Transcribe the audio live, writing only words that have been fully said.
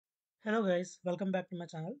Hello guys, welcome back to my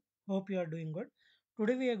channel. Hope you are doing good.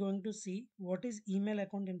 Today we are going to see what is email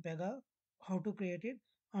account in Pega, how to create it,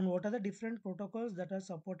 and what are the different protocols that are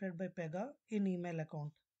supported by Pega in email account.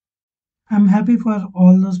 I'm happy for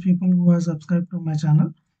all those people who are subscribed to my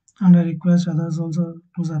channel, and I request others also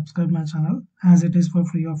to subscribe my channel as it is for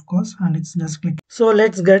free of course and it's just click. So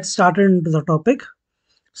let's get started into the topic.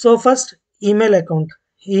 So first email account.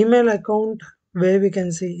 Email account where we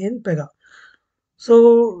can see in Pega.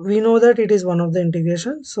 So we know that it is one of the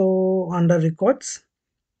integration. So under records,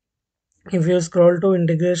 if you scroll to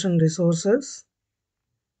integration resources,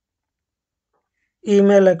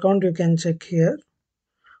 email account, you can check here.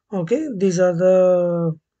 Okay, these are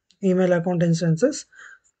the email account instances.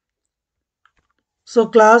 So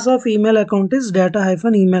class of email account is data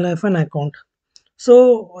hyphen email hyphen account.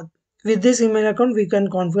 So with this email account, we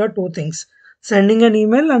can configure two things: sending an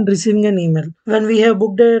email and receiving an email. When we have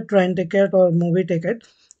booked a train ticket or movie ticket,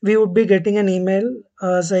 we would be getting an email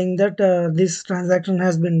saying that this transaction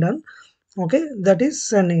has been done. Okay, that is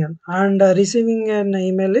sending an, and receiving an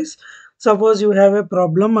email is, suppose you have a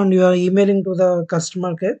problem and you are emailing to the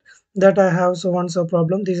customer care that I have so and so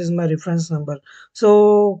problem, this is my reference number.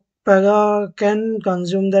 So Pega can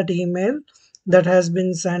consume that email that has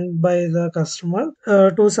been sent by the customer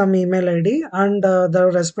to some email ID, and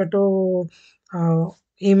the respective uh,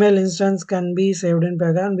 email instance can be saved in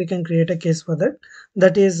Pega, and we can create a case for that.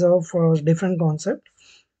 That is of different concept.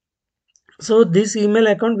 So this email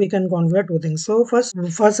account we can configure two things. So first,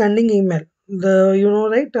 for sending email, the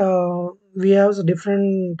right, we have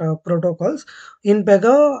different protocols in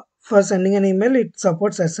Pega. For sending an email, it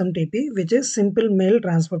supports SMTP, which is Simple Mail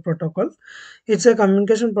Transfer Protocol. It's a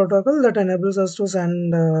communication protocol that enables us to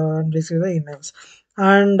send and receive the emails.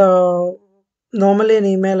 And normally an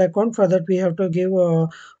email account, for that we have to give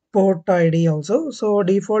port ID also. So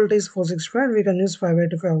default is 465 and we can use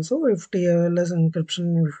 585 also if TLS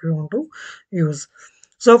encryption if you want to use.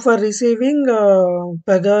 So for receiving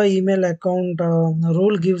Pega email account,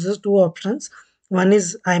 rule gives us two options. One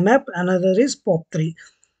is IMAP, another is POP3.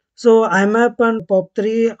 So IMAP and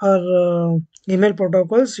POP3 are email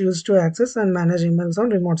protocols used to access and manage emails on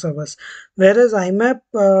remote servers. Whereas IMAP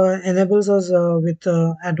enables us with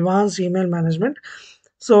advanced email management.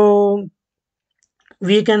 So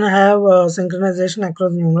we can have synchronization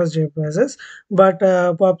across numerous devices, but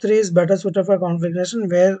POP3 is better suited for configuration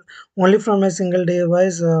where only from a single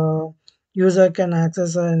device user can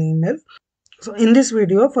access an email. So in this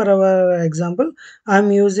video, for our example,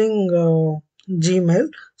 I'm using Gmail.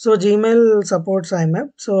 So Gmail supports IMAP.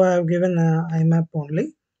 So I have given IMAP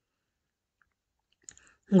only.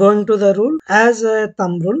 Going to the rule, as a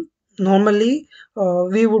thumb rule, normally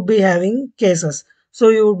we would be having cases. So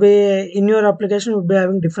you would be in your application would be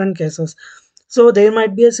having different cases. So there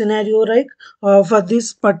might be a scenario, right? For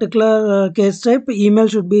this particular case type, email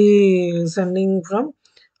should be sending from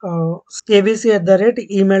abc at the rate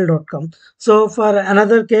email.com. So for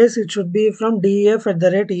another case, it should be from def at the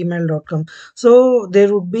rate email.com. So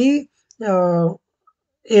there would be a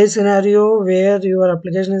scenario where your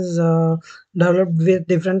application is developed with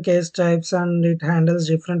different case types and it handles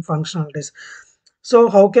different functionalities. So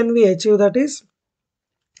how can we achieve that is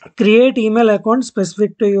create email account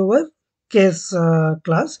specific to your case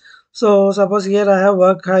class. So suppose here I have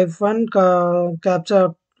work hyphen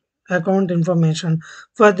capture account information.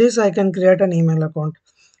 For this I can create an email account.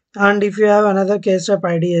 And if you have another case type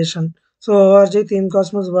ideation, so org theme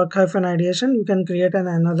cosmos work hyphen ideation, you can create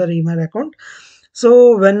another email account.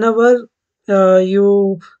 So whenever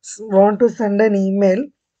you want to send an email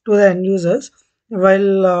to the end users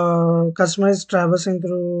while customer is traversing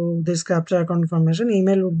through this capture account information,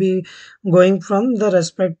 email would be going from the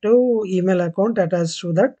respective email account attached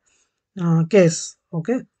to that case.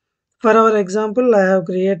 Okay. For our example, I have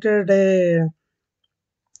created a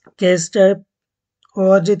case type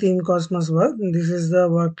org theme cosmos work. This is the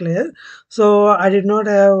work layer. So I did not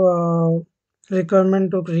have requirement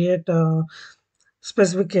to create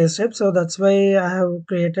specific case type. So that's why I have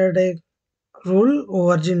created a rule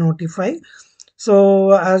org notify.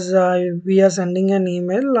 So as we are sending an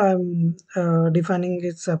email, I'm defining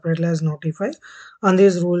it separately as notify on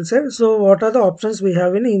these rules set. So what are the options we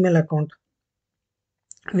have in email account?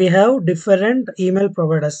 We have different email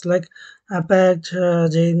providers like Apache,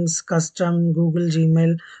 James, Custom, Google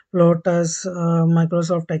Gmail, Lotus,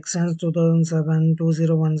 Microsoft Exchange 2007,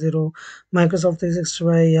 2010, Microsoft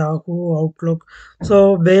 365, Yahoo, Outlook.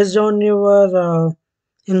 So based on your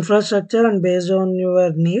infrastructure and based on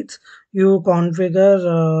your needs, you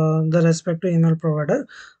configure the respective email provider.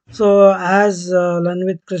 So as learn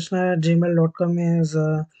with Krishna at gmail.com is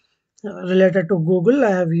related to Google, I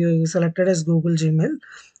have you selected as Google Gmail.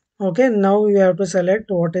 Okay, now you have to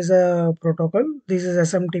select what is a protocol. This is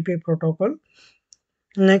SMTP protocol.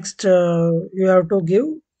 Next, you have to give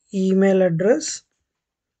email address.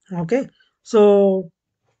 Okay, so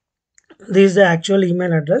this is the actual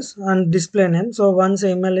email address and display name. So once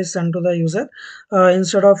email is sent to the user,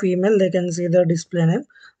 instead of email they can see the display name,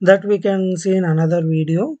 that we can see in another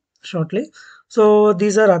video shortly. So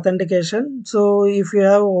these are authentication. So if you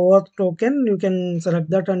have OAuth token, you can select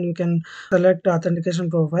that and you can select authentication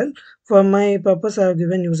profile. For my purpose, I have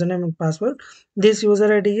given username and password. This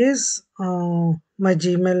user ID is my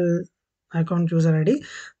Gmail account user ID.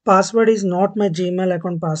 Password is not my Gmail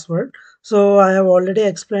account password. So I have already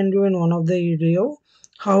explained you in one of the video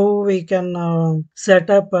how we can set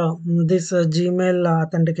up this Gmail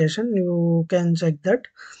authentication. You can check that.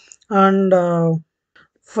 And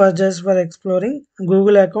for just for exploring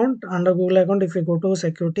Google account, under Google account, if you go to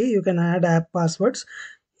security, you can add app passwords.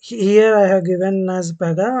 Here I have given as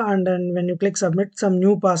pega, and then when you click submit, some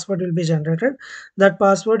new password will be generated. That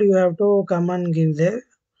password you have to come and give there.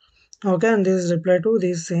 Okay, and this is reply to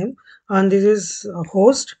this same, and this is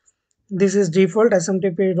host. This is default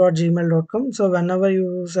smtp.gmail.com. So whenever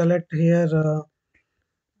you select here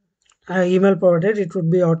email provided, it would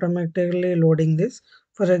be automatically loading this.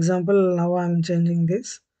 For example, now I'm changing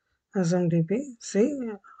this smtp.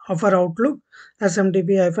 See, for Outlook,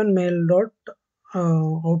 smtp-mail dot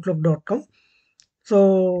outlook.com.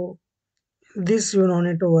 So this you don't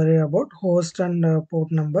need to worry about host and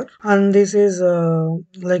port number. And this is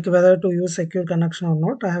like whether to use secure connection or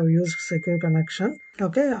not. I have used secure connection.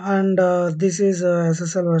 Okay, and this is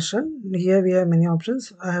SSL version. Here we have many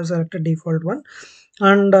options. I have selected default one.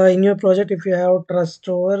 And in your project, if you have trust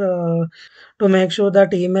store, to make sure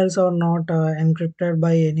that emails are not encrypted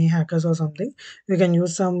by any hackers or something, you can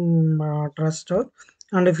use some trust store.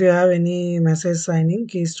 And if you have any message signing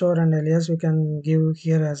key store and alias, you can give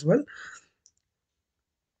here as well.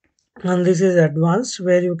 And this is advanced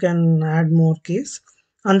where you can add more keys.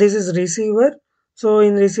 And this is receiver. So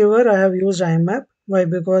in receiver I have used IMAP. Why?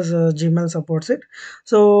 Because Gmail supports it.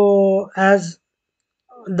 So as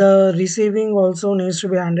the receiving also needs to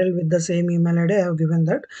be handled with the same email ID, I have given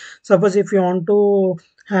that. Suppose if you want to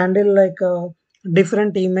handle like a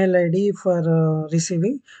different email ID for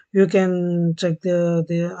receiving, you can check the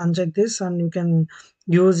uncheck this and you can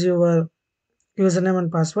use your username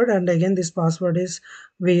and password. And again, this password is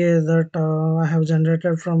we that I have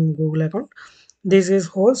generated from Google account. This is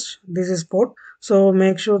host, this is port. So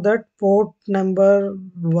make sure that port number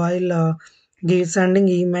while sending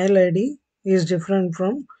email ID is different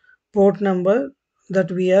from port number that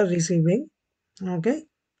we are receiving. Okay,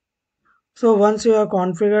 so once you have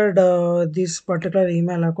configured this particular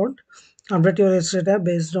email account, update your history tab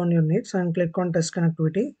based on your needs and click on test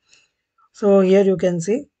connectivity. So here you can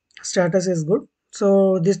see status is good.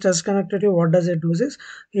 So this test connectivity, what does it do is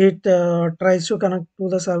it tries to connect to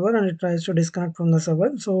the server and it tries to disconnect from the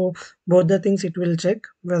server. So both the things it will check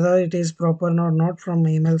whether it is proper or not from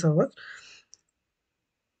email server.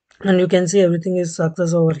 And you can see everything is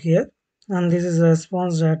success over here. And this is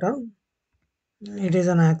response data. It is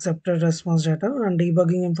an accepted response data and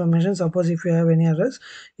debugging information. Suppose if you have any errors,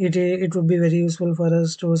 it would be very useful for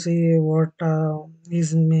us to see what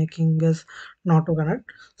is making us not to connect.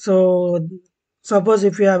 So suppose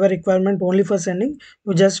if you have a requirement only for sending,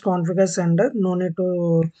 you just configure sender. No need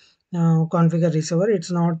to configure receiver.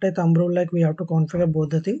 It's not a thumb rule like we have to configure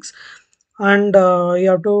both the things. And you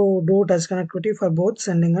have to do test connectivity for both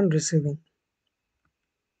sending and receiving.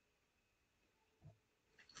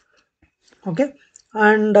 Okay,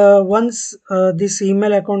 and once this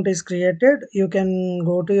email account is created, you can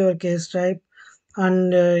go to your case type.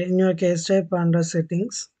 And in your case type under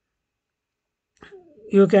settings,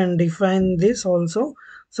 you can define this also.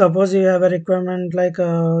 Suppose you have a requirement like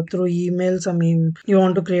through email, you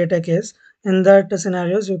want to create a case. In that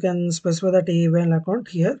scenarios, you can specify that email account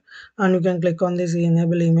here, and you can click on this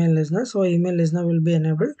enable email listener. So email listener will be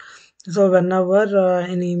enabled. So whenever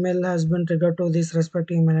an email has been triggered to this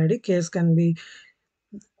respective email ID, case can be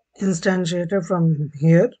instantiated from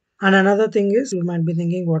here. And another thing is you might be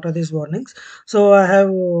thinking what are these warnings. So I have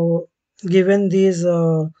given these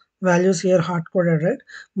values here hard coded, right?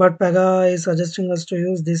 But pega is suggesting us to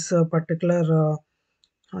use this particular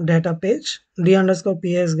data page d underscore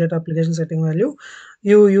ps get application setting value.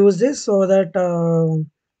 You use this so that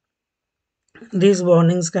these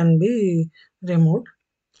warnings can be removed.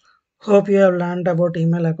 Hope you have learned about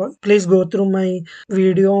email account. Please go through my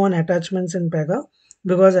video on attachments in Pega,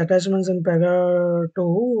 because attachments in Pega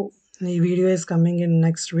 2 the video is coming in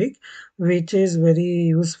next week, which is very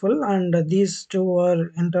useful, and these two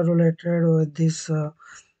are interrelated with this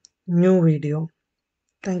new video.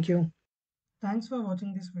 Thank you. Thanks for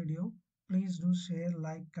watching this video. Please do share,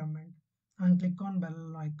 like, comment, and click on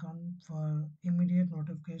bell icon for immediate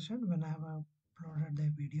notification when I have uploaded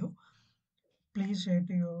the video. Please share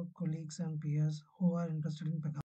to your colleagues and peers who are interested in pega.